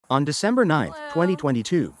On December 9,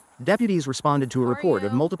 2022, deputies responded to a report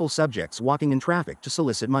of multiple subjects walking in traffic to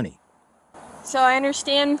solicit money. So I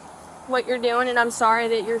understand what you're doing, and I'm sorry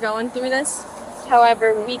that you're going through this.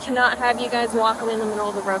 However, we cannot have you guys walking in the middle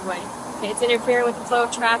of the roadway. Okay, it's interfering with the flow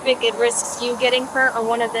of traffic. It risks you getting hurt or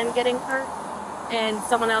one of them getting hurt and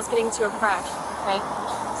someone else getting into a crash. Okay,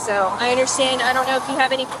 so I understand. I don't know if you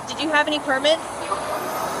have any. Did you have any permit?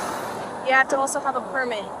 You have to also have a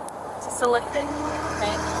permit to solicit.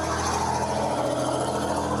 Okay.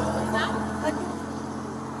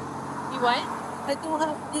 You what? I don't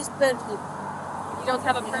have this permit. You don't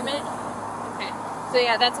have a permit? Okay. So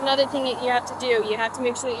yeah, that's another thing that you have to do. You have to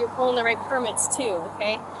make sure that you're pulling the right permits too,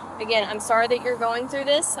 okay? Again, I'm sorry that you're going through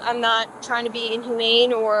this. I'm not trying to be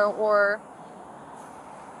inhumane or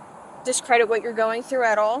discredit what you're going through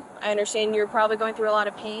at all. I understand you're probably going through a lot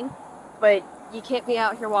of pain, but you can't be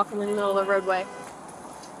out here walking in the middle of the roadway.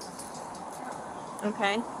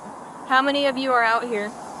 Okay. How many of you are out here?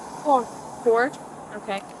 4. 4?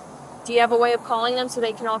 Okay. Do you have a way of calling them so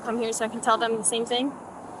they can all come here so I can tell them the same thing?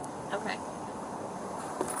 Okay.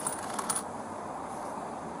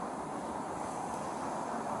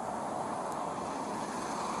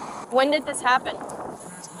 When did this happen?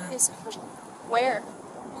 Yes. Where?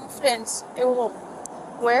 France, Europe.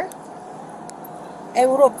 Where?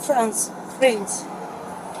 Europe, France, France.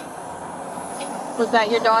 Was that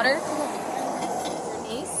your daughter? Your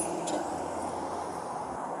niece?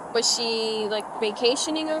 Was she like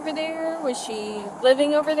vacationing over there? Was she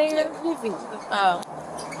living over there? Living. Oh.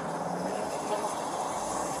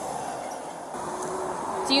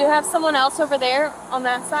 Do you have someone else over there on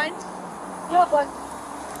that side? Yeah, but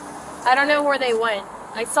I don't know where they went.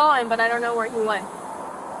 I saw him, but I don't know where he went.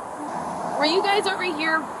 Were you guys over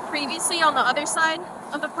here previously on the other side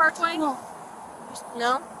of the parkway? no.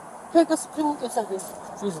 No? Because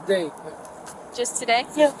today. Just today?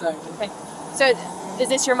 Yeah. Okay. So, is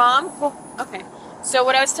this your mom? Okay. So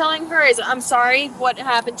what I was telling her is, I'm sorry what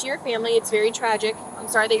happened to your family. It's very tragic. I'm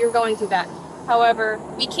sorry that you're going through that. However,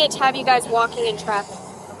 we can't have you guys walking in traffic.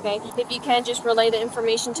 Okay? If you can, just relay the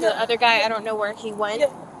information to the other guy. I don't know where he went.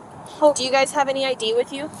 Yeah. Do you guys have any ID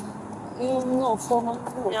with you? No, for my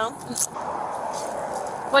No?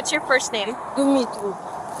 What's your first name? Dumitru.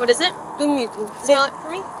 What is it? Dumitru. Spell it for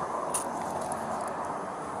me.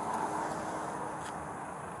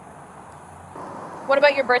 What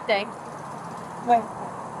about your birthday? Right.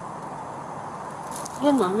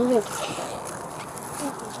 Yeah, mom, yeah.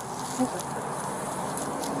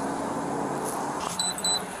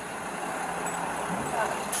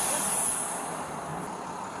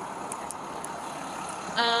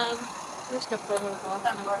 I'm just gonna put it in the ball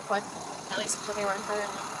real quick. At least put me around for it.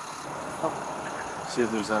 See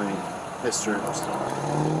if there's any history or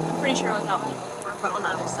stuff. I'm pretty sure it was that one before, but on the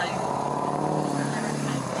other side.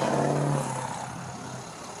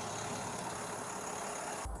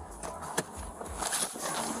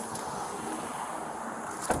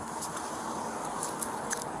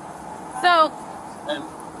 So,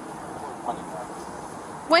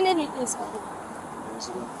 when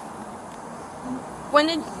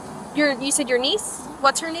did you said your niece?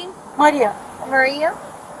 What's her name? Maria, Maria?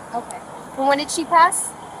 Okay. And when did she pass?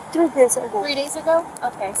 3 days ago. 3 days ago?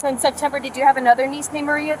 Okay. So in September, did you have another niece named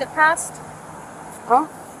Maria that passed? Huh?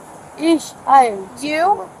 Ish, I am.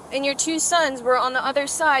 You and your 2 sons were on the other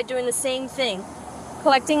side doing the same thing,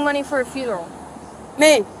 collecting money for a funeral.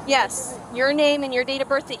 Me. Yes. Your name and your date of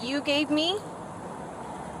birth that you gave me?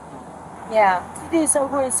 Yeah. 3 days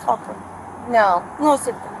ago it's happened. No. No,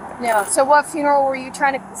 September. No. So what funeral were you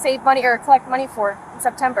trying to save money or collect money for in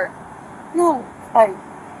September? No, I.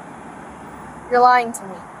 You're lying to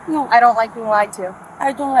me. No, I don't like being lied to.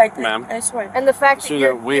 I don't like it. Ma'am. I swear. And the fact that So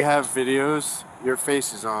you're... that we have videos, your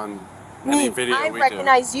face is on any video I we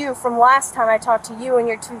recognize you from last time I talked to you and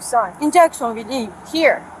your 2 sons. In Jackson, we live.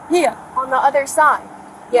 Here, Here. on the other side.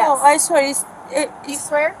 Yes. No, I swear You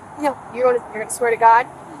swear? Yeah. You're gonna swear to God?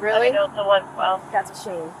 Really? The 112. That's a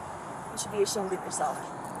shame. You should be ashamed of yourself.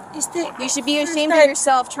 It's the You should be first ashamed of time-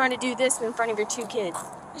 yourself trying to do this in front of your 2 kids.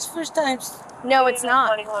 It's first time. No, it's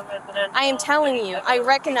not. 21 residential. I am telling you, I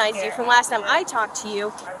recognize you from last time I talked to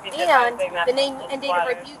you, and the name and date of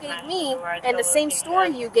birth you gave me, and the same story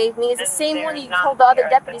you gave me is the same one you told the other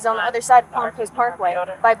deputies on the other side of Palm Coast Parkway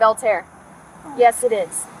by Belterre. Yes, it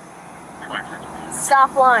is.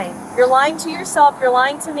 Stop lying. You're lying to yourself, you're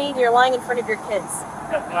lying to me, and you're lying in front of your kids.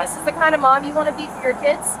 This is the kind of mom you want to be for your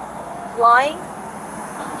kids? Lying?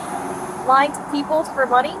 Lying to people for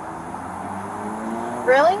money?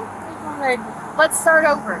 Really? Let's start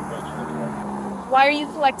over. Why are you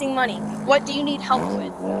collecting money? What do you need help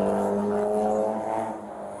with?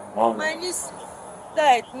 My niece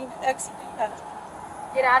died in accident.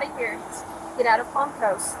 Get out of here. Get out of Palm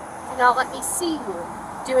Coast. Do not let me see you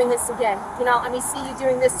doing this again. Do not let me see you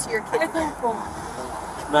doing this to your I kids. don't come.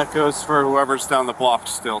 That goes for whoever's down the block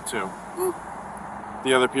still too.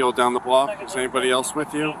 The other people down the block. Is anybody else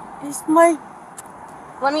with you? It's my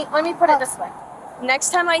Let me put it this way.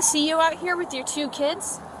 Next time I see you out here with your 2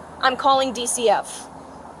 kids, I'm calling DCF.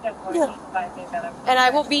 yeah. And I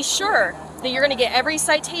will be sure that you're going to get every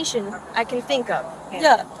citation I can think of.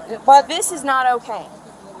 Yeah, but This is not okay.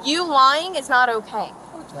 You lying is not okay.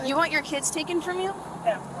 You want your kids taken from you?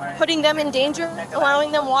 Putting them in danger?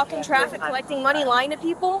 Allowing them walk in traffic, collecting money, lying to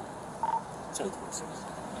people?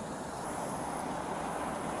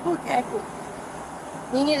 okay.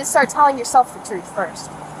 You need to start telling yourself the truth first.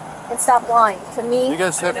 And stop lying to me. You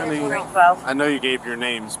guys have any? I know you gave your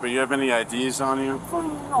names, but you have any IDs on you?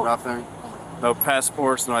 No. Nothing. No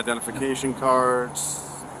passports, no identification cards.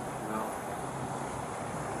 No.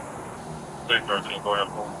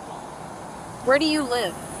 Where do you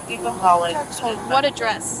live? What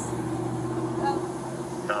address?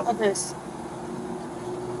 Others.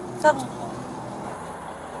 Some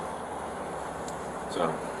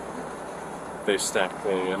So they stacked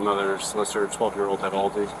another solicitor, 12-year-old at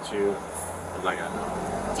Aldi too. And I got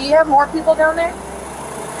no. Do you have more people down there?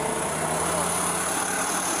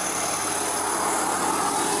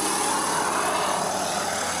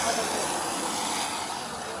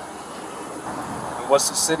 What's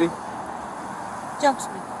the city?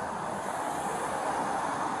 Jackson.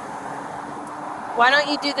 Why don't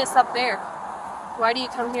you do this up there? Why do you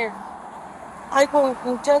come here? I go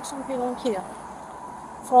in Jacksonville here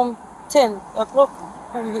from 10 o'clock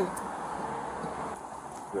from here.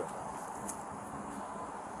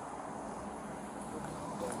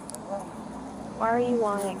 Why are you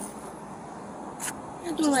lying?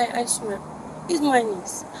 I don't lie, I swear. It's my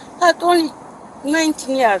niece. Had only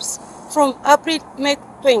 19 years from April, May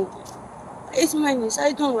 20. It's my niece.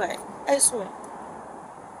 I don't lie. I swear.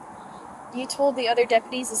 You told the other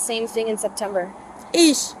deputies the same thing in September.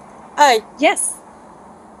 Ish. I. Yes.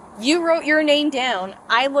 You wrote your name down.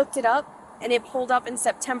 I looked it up, and it pulled up in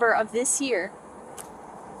September of this year.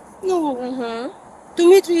 No. Mm-hmm.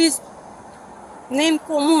 Dimitri is name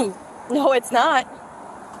common. No, it's not.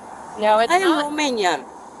 No, it's I am not. Romanian.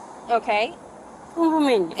 Okay. From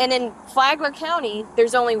Romania. And in Flagler County,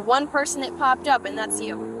 there's only one person that popped up, and that's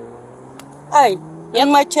you. I. Yep.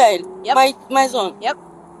 And my child. Yep. My son. Yep.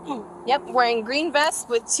 Hmm. Yep, wearing green vests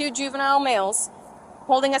with 2 juvenile males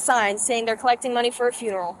holding a sign saying they're collecting money for a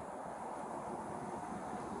funeral.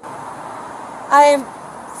 I am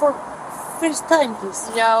for first time this.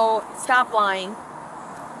 No, stop lying.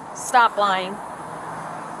 Stop lying.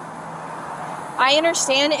 I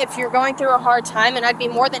understand if you're going through a hard time, and I'd be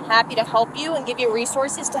more than happy to help you and give you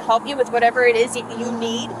resources to help you with whatever it is that you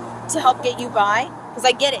need to help get you by. Because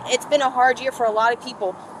I get it. It's been a hard year for a lot of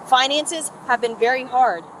people. Finances have been very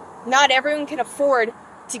hard. Not everyone can afford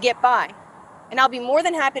to get by. And I'll be more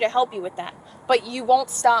than happy to help you with that. But you won't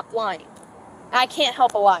stop lying. I can't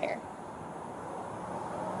help a liar.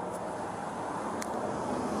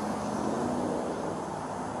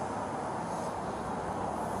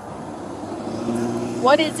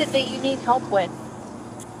 What is it that you need help with?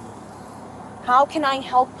 How can I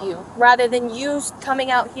help you? Rather than you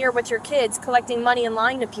coming out here with your kids, collecting money and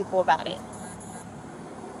lying to people about it.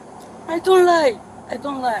 I don't lie. I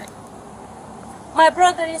don't lie. My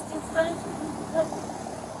brother is in front.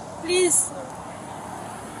 Please.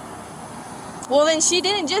 Well, then she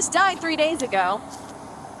didn't just die 3 days ago.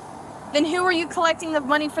 Then who were you collecting the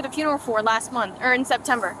money for the funeral for last month, or in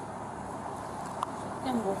September?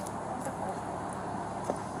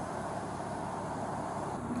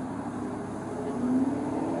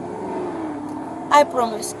 I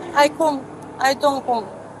promise. I come. I don't come.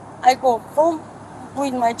 I go home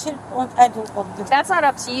with my children. I don't come. That's not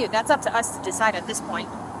up to you. That's up to us to decide at this point.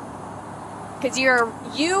 Because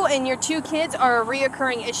you and your 2 kids are a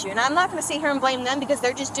reoccurring issue. And I'm not going to sit here and blame them because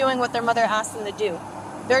they're just doing what their mother asked them to do.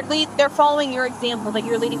 They're following your example that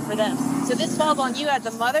you're leading for them. So this falls on you as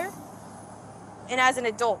a mother and as an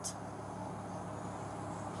adult.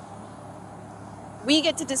 We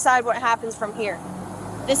get to decide what happens from here.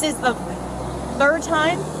 This is the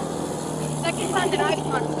second time that I've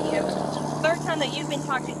talked to you. Third time that you've been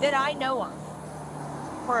talked to that I know of.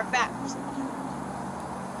 For a fact.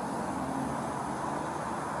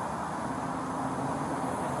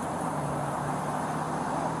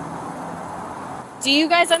 Do you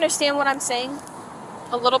guys understand what I'm saying?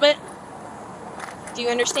 A little bit? Do you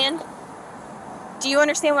understand? Do you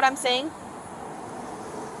understand what I'm saying?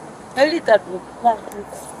 A little bit.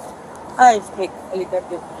 I speak a little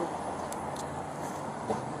bit.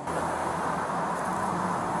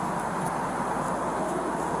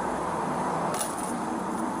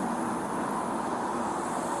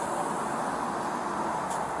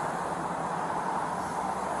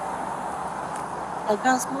 I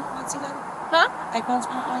can smoke one cigarette. Huh? I can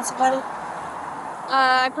smoke one cigarette.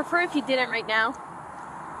 I prefer if you didn't right now.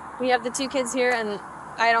 We have the two kids here, and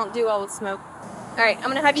I don't do well with smoke. All right, I'm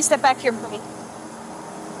gonna have you step back here for me.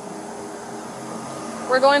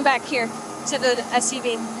 We're going back here to the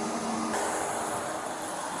SUV.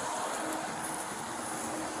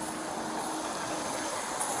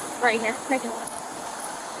 Right here. Right here.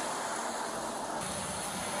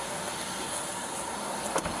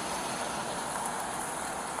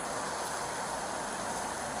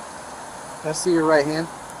 Can I see your right hand?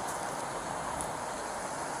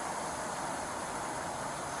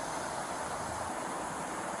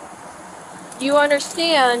 You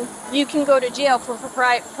understand you can go to jail for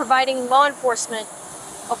providing law enforcement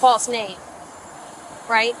a false name,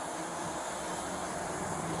 right?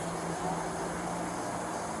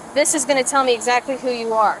 This is going to tell me exactly who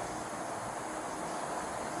you are.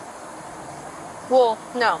 Well,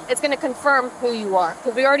 no, it's going to confirm who you are,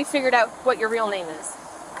 because we already figured out what your real name is.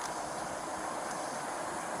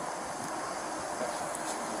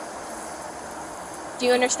 Do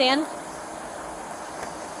you understand?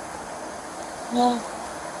 No.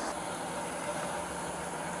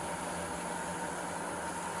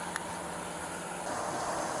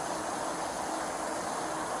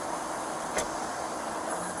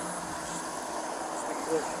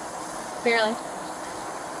 Barely.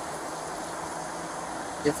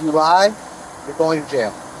 If you lie, you're going to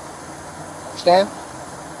jail. Understand?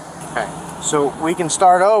 Okay. So we can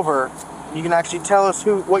start over. You can actually tell us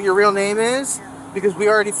what your real name is, because we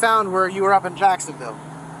already found where you were up in Jacksonville.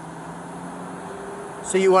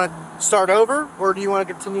 So you want to start over, or do you want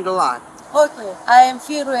to continue to lie? Okay, I am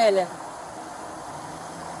Firuela.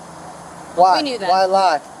 Why? We knew that. Why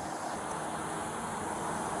lie?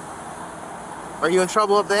 Are you in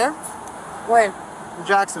trouble up there? When? In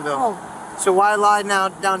Jacksonville. Oh, So why lie now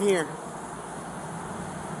down here?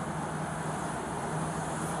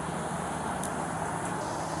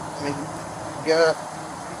 I mean, you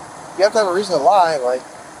have to have a reason to lie. Like,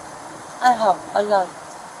 I have a lot.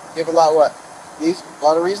 you have a lot of what? A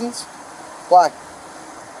lot of reasons? Why?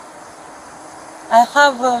 I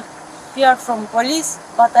have a fear from police,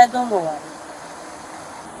 but I don't know why.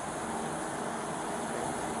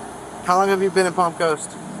 How long have you been in Palm Coast?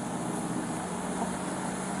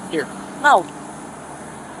 Here. Now,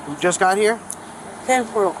 You just got here? 10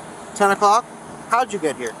 pro. 10 o'clock? How'd you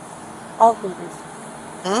get here? Autobus.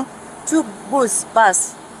 Hmm? 2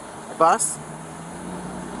 bus. A bus?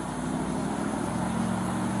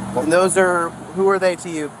 And those are, who are they to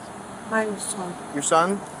you? My son. Your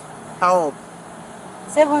son? How old?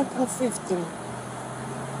 7 to 15.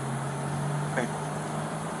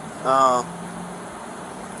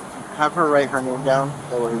 Have her write her name down.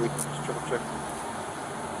 That way we can just triple check.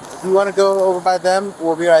 If you want to go over by them,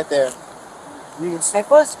 we'll be right there. You can I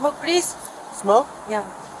go smoke, please. smoke? Yeah.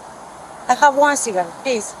 I have 1 cigarette,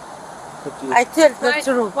 please. I tell the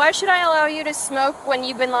truth. Why should I allow you to smoke when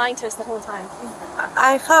you've been lying to us the whole time?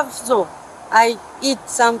 I have so. I eat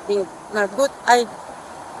something not good. I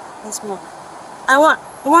smoke. I want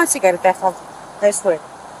 1 cigarette. I have. I swear.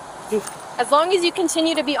 As long as you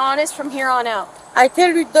continue to be honest from here on out. I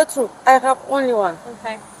tell you the truth. I have only 1.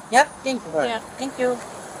 Okay. Yeah. Thank you. Right. Yeah. Thank you.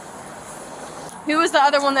 Who was the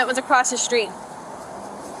other one that was across the street?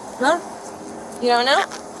 No, You don't know?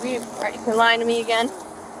 You're lying to me again.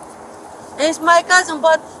 it's my cousin,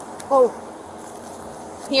 but oh,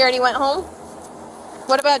 He already went home?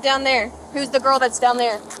 What about down there? Who's the girl that's down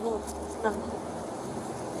there? no, no.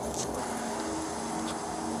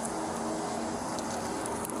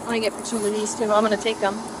 I'm gonna get pictures of these two. I'm gonna take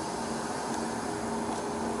them.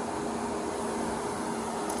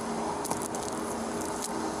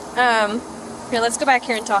 Here, let's go back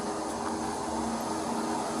here and talk.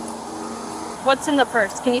 What's in the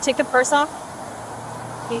purse? Can you take the purse off?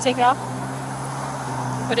 Can you take it off?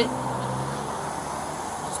 Put it,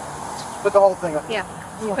 Put the whole thing up. yeah.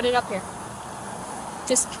 Put it up here.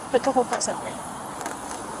 Just put the whole purse up here.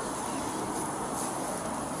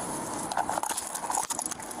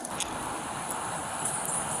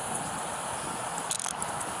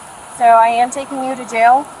 So I am taking you to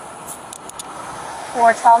jail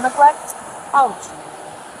for child neglect. Ouch.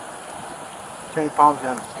 Turn your palms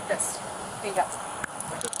down. Like this. There you go.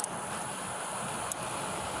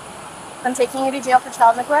 I'm taking you to jail for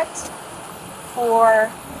child neglect, for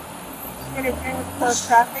interfering with closed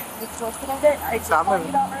traffic, you solicited it. I just Stop told you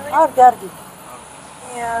moving. about earlier. How dirty.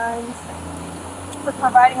 And for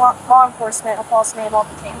providing law enforcement a false name all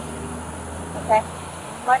the time. Okay?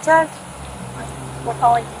 My charge? We're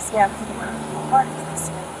calling DCF. What is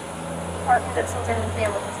DCF? Department of Children and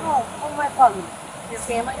Families. Oh, my family. Your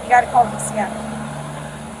family? You gotta call DCF.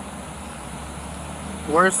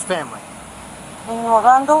 Where's the family? In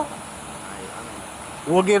Orlando.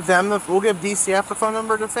 We'll give DCF the phone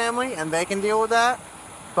number to family, and they can deal with that.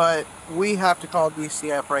 But we have to call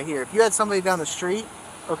DCF right here. If you had somebody down the street,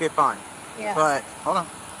 okay, fine. Yeah. But hold on.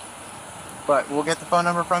 But we'll get the phone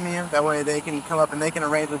number from you. That way they can come up and they can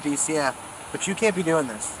arrange with DCF. But you can't be doing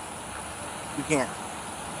this. You can't.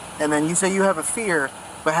 And then you say you have a fear,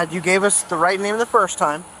 but had you gave us the right name the first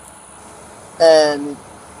time and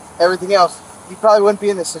everything else, you probably wouldn't be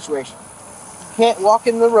in this situation. You can't walk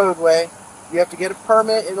in the roadway. You have to get a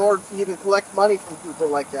permit in order to even collect money from people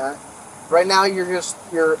like that. Right now,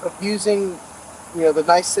 you're abusing, the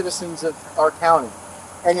nice citizens of our county,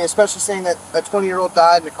 and especially saying that a 20-year-old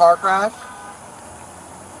died in a car crash.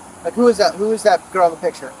 Like, who is that? Who is that girl in the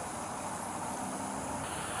picture?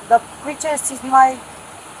 The picture is my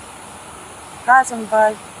cousin,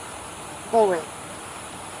 but go away.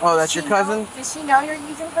 Oh, that's your cousin? Does she know you're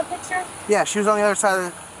using her picture? Yeah, she was on the other side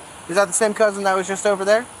of the... Is that the same cousin that was just over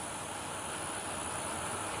there?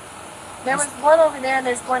 There was one over there and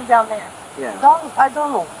there's one down there. Yeah. I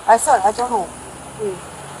don't know. I don't know.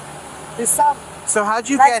 The son So how'd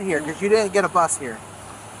you Like- get here? Because you didn't get a bus here.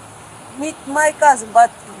 meet my cousin,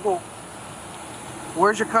 but go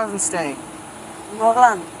Where's your cousin staying? in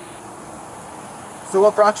Orlando. So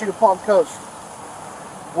what brought you to Palm Coast?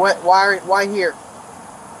 Why here?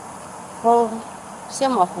 For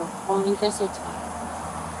semaphore, from intersection.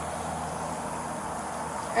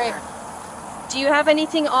 Alright. Do you have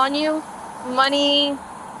anything on you? Money?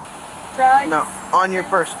 Drugs? No, on your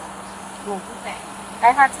person. Okay.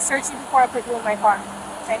 I have to search you before I put you in my car.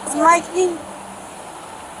 Okay? It's my thing.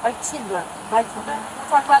 My children. My children. We'll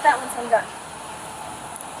talk about that once I'm done.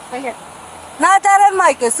 Right here. 나다란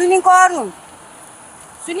마이크 스닝 거하루.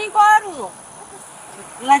 스닝 거하루.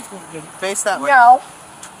 Like Face that way. No.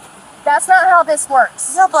 That's not how this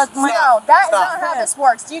works. Yeah, but my No, that is Stop. not how this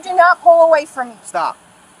works. You do not pull away from me. Stop.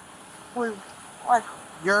 what?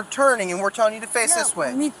 You're turning and we're telling you to face No, this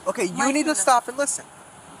way. me- Okay, you my need to children. stop and listen.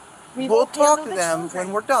 We We'll will talk handle to the them children.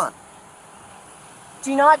 when we're done.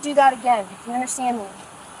 Do not do that again. Do you understand me?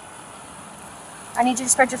 I need you to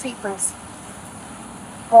spread your feet, please.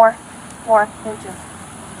 More. Thank you.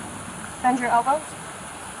 Bend your elbows.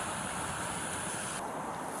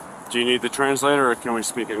 Do you need the translator or can we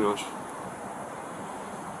speak English?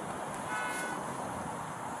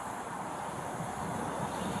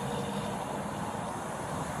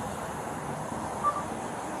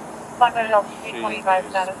 She is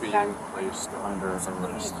being placed under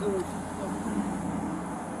arrest.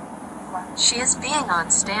 She is being on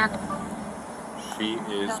stand. She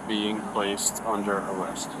is being placed under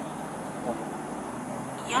arrest.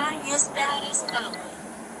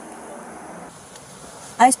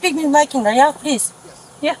 I speak with my kinder, yeah, please.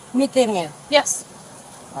 Yeah. Meet them here. Yes.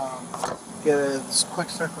 Get a quick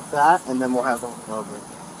search of that, and then we'll have them over.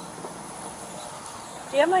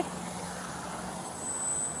 Do you have my...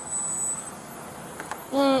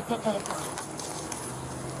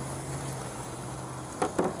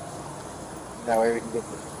 That way we can get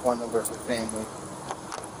the phone number of the family.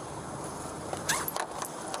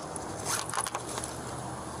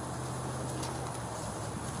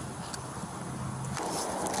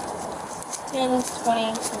 $10,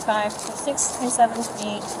 $20, $25, $26, $27,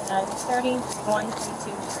 $28, $29, $30, $31,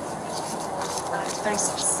 $32,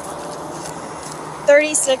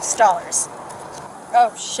 $33, $36.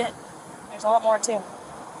 Oh shit. There's a lot more too.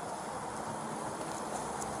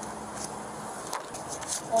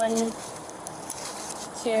 1,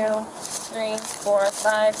 2, 3, 4,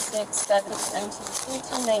 5, 6, 7, 17,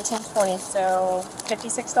 18, 19, 20. So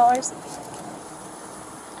 $56.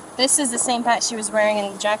 This is the same hat she was wearing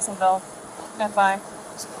in Jacksonville. FI.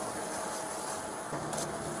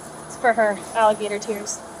 It's for her alligator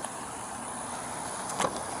tears.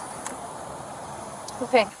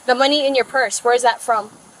 Okay. The money in your purse, where is that from?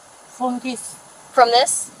 From this. From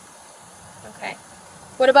this? Okay.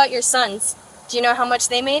 What about your sons? Do you know how much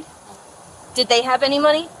they made? Did they have any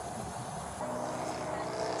money?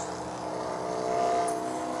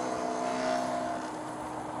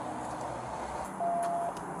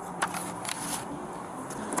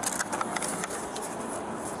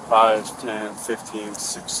 Five, 10, 15,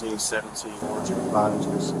 16, 17,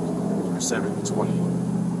 5, 7,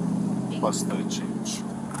 20, plus the change.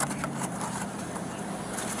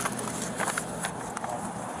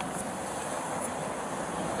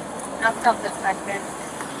 I'll stop this back there.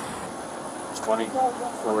 20,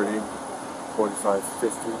 40, 45, 50,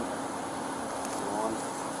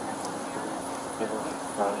 51,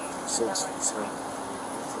 5, 6, 7.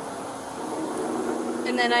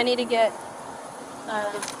 And then I need to get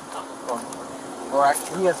Correct.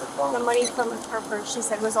 He has the The phone. money from her purse, she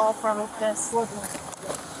said, was all from this.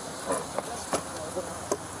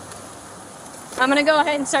 I'm gonna go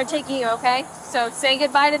ahead and start taking you, okay? So say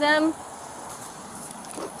goodbye to them.